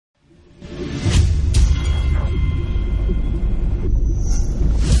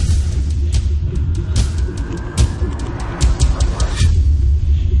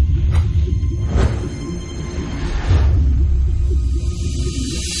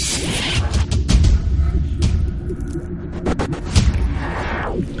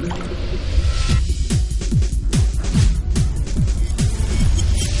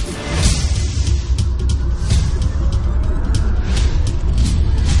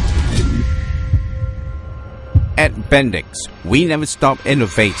At Bendix, we never stop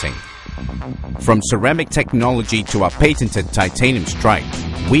innovating. From ceramic technology to our patented titanium stripe,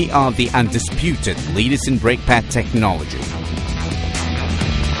 we are the undisputed leaders in brake pad technology.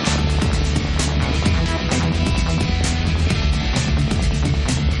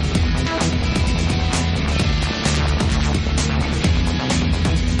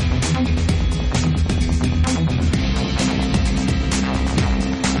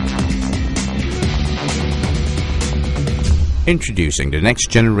 Introducing the next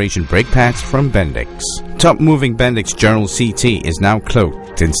generation brake pads from Bendix. Top-moving Bendix General CT is now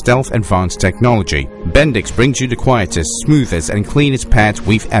cloaked in stealth advanced technology. Bendix brings you the quietest, smoothest and cleanest pads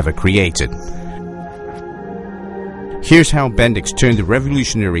we've ever created. Here's how Bendix turned the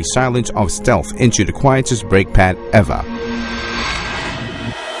revolutionary silence of stealth into the quietest brake pad ever.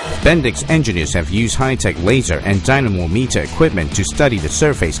 Bendix engineers have used high-tech laser and dynamometer equipment to study the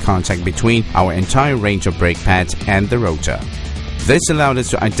surface contact between our entire range of brake pads and the rotor. This allowed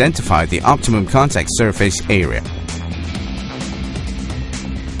us to identify the optimum contact surface area.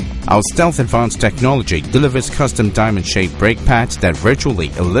 Our stealth advanced technology delivers custom diamond-shaped brake pads that virtually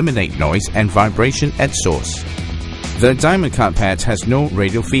eliminate noise and vibration at source. The diamond cut pads has no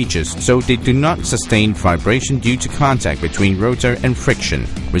radial features, so they do not sustain vibration due to contact between rotor and friction,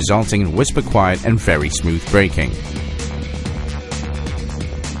 resulting in whisper quiet and very smooth braking.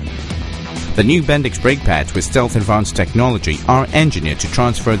 The new Bendix brake pads with stealth advanced technology are engineered to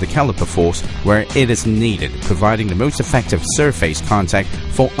transfer the caliper force where it is needed, providing the most effective surface contact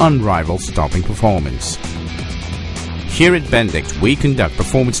for unrivaled stopping performance. Here at Bendix, we conduct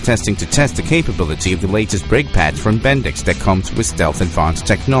performance testing to test the capability of the latest brake pads from Bendix that comes with stealth advanced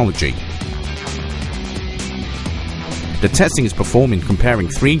technology. The testing is performed in comparing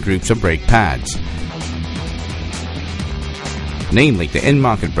three groups of brake pads, namely the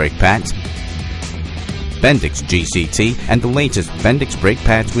in-market brake pads, Bendix GCT, and the latest Bendix brake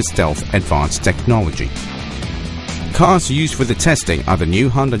pads with stealth advanced technology. Cars used for the testing are the new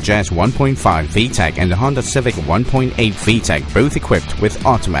Honda Jazz 1.5 VTEC and the Honda Civic 1.8 VTEC, both equipped with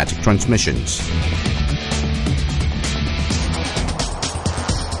automatic transmissions.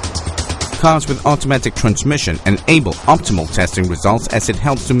 Cars with automatic transmission enable optimal testing results as it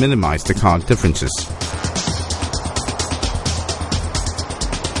helps to minimize the car differences.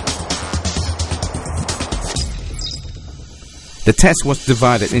 The test was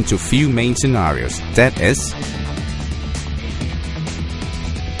divided into a few main scenarios, that is,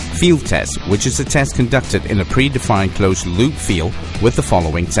 field test, which is a test conducted in a predefined closed loop field with the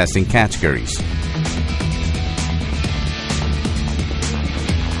following testing categories.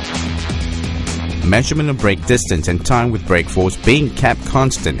 Measurement of brake distance and time with brake force being kept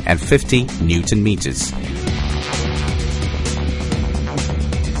constant at 50 Newton meters.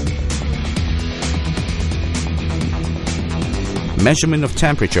 Measurement of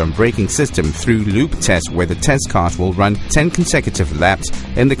temperature and braking system through loop test, where the test cars will run 10 consecutive laps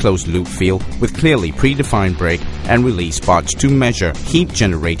in the closed loop field with clearly predefined brake and release spots to measure heat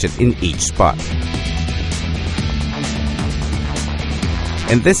generated in each spot.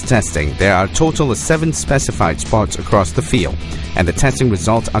 In this testing, there are a total of 7 specified spots across the field, and the testing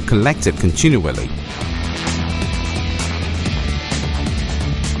results are collected continually.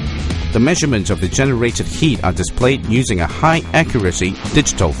 The measurements of the generated heat are displayed using a high-accuracy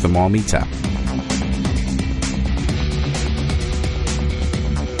digital thermometer.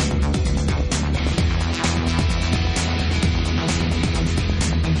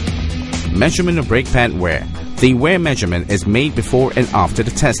 Measurement of brake pad wear. The wear measurement is made before and after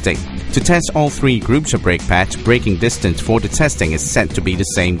the testing. To test all three groups of brake pads, braking distance for the testing is set to be the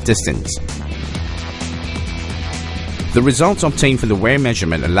same distance. The results obtained from the wear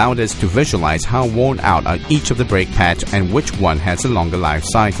measurement allowed us to visualize how worn out are each of the brake pads and which one has a longer life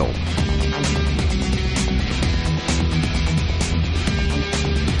cycle.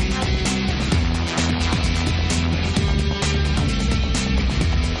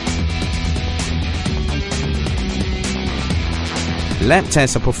 Lab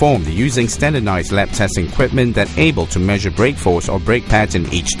tests are performed using standardized lab testing equipment that are able to measure brake force or brake pads in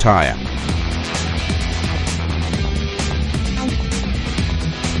each tire.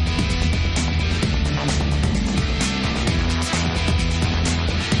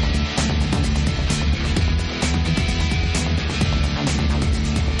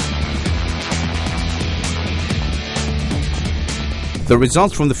 The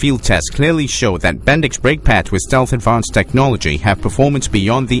results from the field test clearly show that Bendix brake pads with Stealth Advanced technology have performance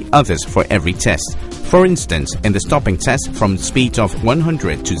beyond the others for every test. For instance, in the stopping test from speed of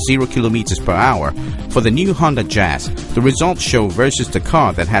 100 to 0 km per hour for the new Honda Jazz, the results show versus the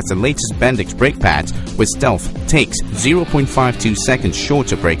car that has the latest Bendix brake pads with Stealth takes 0.52 seconds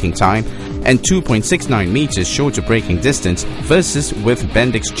shorter braking time and 2.69 meters shorter braking distance versus with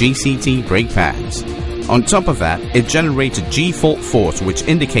Bendix GCT brake pads. On top of that, it generated G-fault force, which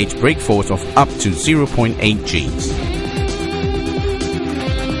indicates brake force of up to 0.8 Gs.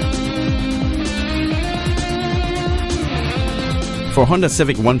 For Honda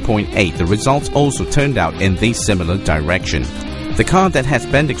Civic 1.8, the results also turned out in the similar direction. The car that has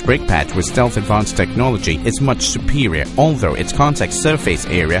Bendix brake pads with Stealth Advanced technology is much superior, although its contact surface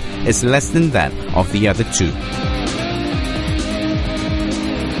area is less than that of the other two.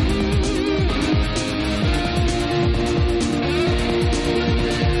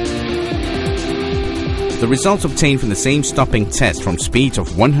 The results obtained from the same stopping test from speed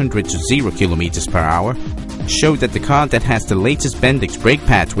of 100 to 0 km per hour showed that the car that has the latest Bendix brake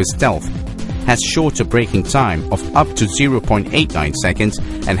pads with Stealth has shorter braking time of up to 0.89 seconds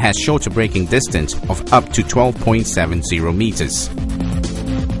and has shorter braking distance of up to 12.70 meters.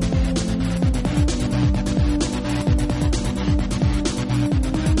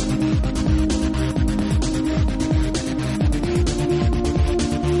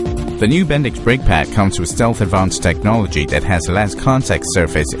 The new Bendix brake pad comes with Stealth Advanced technology that has less contact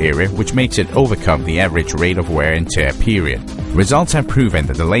surface area, which makes it overcome the average rate of wear and tear period. Results have proven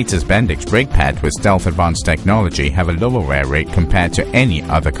that the latest Bendix brake pad with Stealth Advanced technology have a lower wear rate compared to any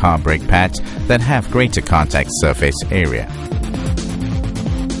other car brake pads that have greater contact surface area.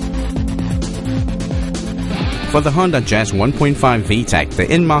 For the Honda Jazz 1.5 VTEC,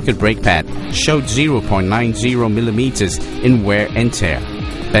 the in-market brake pad showed 0.90 millimeters in wear and tear.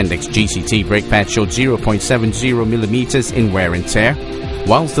 Bendix GCT brake pad showed 0.70 millimeters in wear and tear,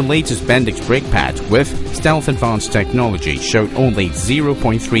 whilst the latest Bendix brake pad with Stealth Advanced technology showed only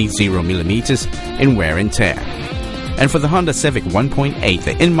 0.30 millimeters in wear and tear. And for the Honda Civic 1.8,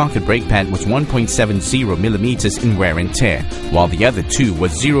 the in-market brake pad was 1.70 millimeters in wear and tear, while the other two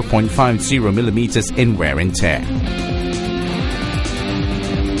was 0.50 millimeters in wear and tear.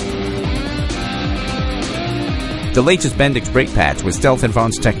 The latest Bendix brake pads with Stealth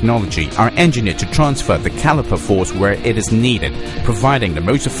Advanced technology are engineered to transfer the caliper force where it is needed, providing the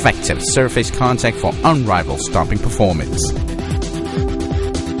most effective surface contact for unrivaled stopping performance.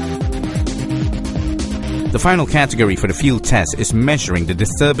 The final category for the field test is measuring the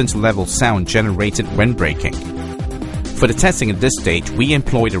disturbance level sound generated when braking. For the testing at this stage, we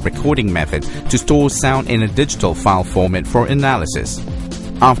employed a recording method to store sound in a digital file format for analysis.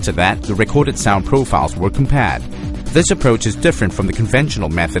 After that, the recorded sound profiles were compared. This approach is different from the conventional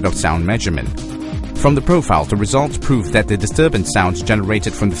method of sound measurement. From the profiles, the results prove that the disturbance sounds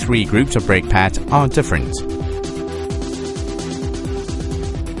generated from the three groups of brake pads are different.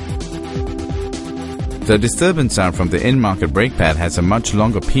 The disturbance sound from the in-market brake pad has a much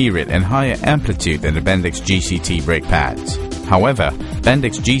longer period and higher amplitude than the Bendix GCT brake pads. However,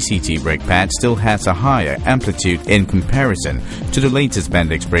 Bendix GCT brake pad still has a higher amplitude in comparison to the latest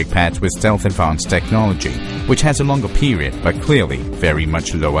Bendix brake pads with Stealth Advanced technology, which has a longer period but clearly very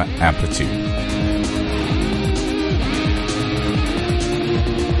much lower amplitude.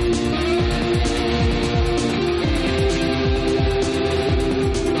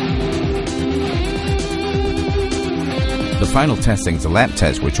 The final testing is a lab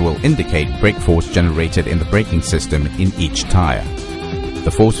test which will indicate brake force generated in the braking system in each tire.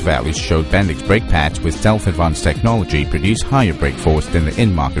 The force values showed Bendix brake pads with Stealth Advanced technology produce higher brake force than the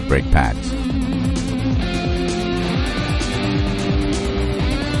in-market brake pads.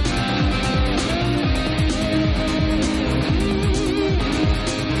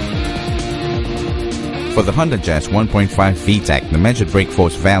 For the Honda Jazz 1.5 VTEC, the measured brake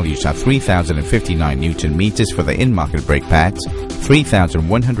force values are 3,059 Nm for the in-market brake pads,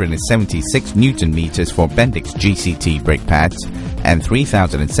 3,176 Nm for Bendix GCT brake pads, and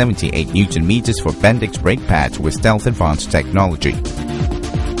 3,078 Nm for Bendix brake pads with Stealth Advanced technology.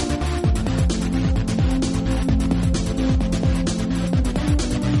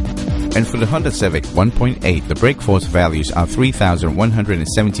 And for the Honda Civic 1.8, the brake force values are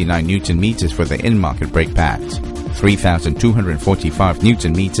 3,179 Nm for the in-market brake pads, 3,245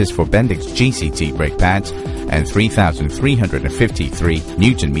 Nm for Bendix GCT brake pads, and 3,353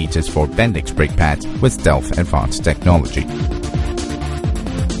 Nm for Bendix brake pads with Stealth Advanced technology.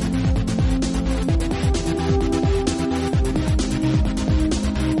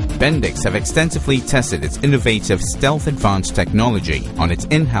 Bendix have extensively tested its innovative stealth advanced technology on its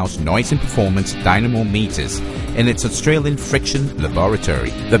in-house noise and performance dynamo meters in its Australian friction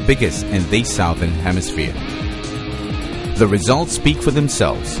laboratory, the biggest in the Southern Hemisphere. The results speak for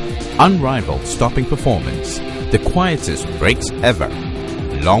themselves. Unrivaled stopping performance, the quietest brakes ever,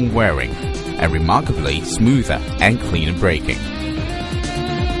 long wearing, and remarkably smoother and cleaner braking.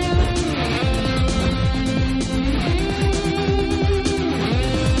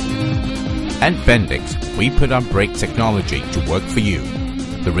 At Bendix, we put our brake technology to work for you.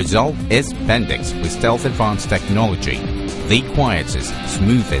 The result is Bendix with Stealth Advanced Technology, the quietest,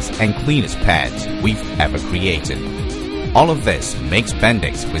 smoothest and cleanest pads we've ever created. All of this makes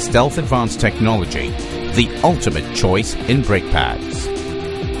Bendix with Stealth Advanced Technology the ultimate choice in brake pads.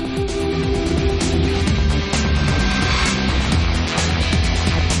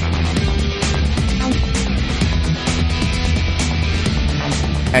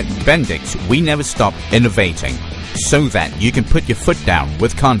 At Bendix, we never stop innovating so that you can put your foot down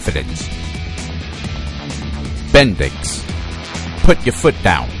with confidence. Bendix. Put your foot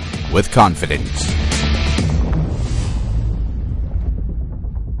down with confidence.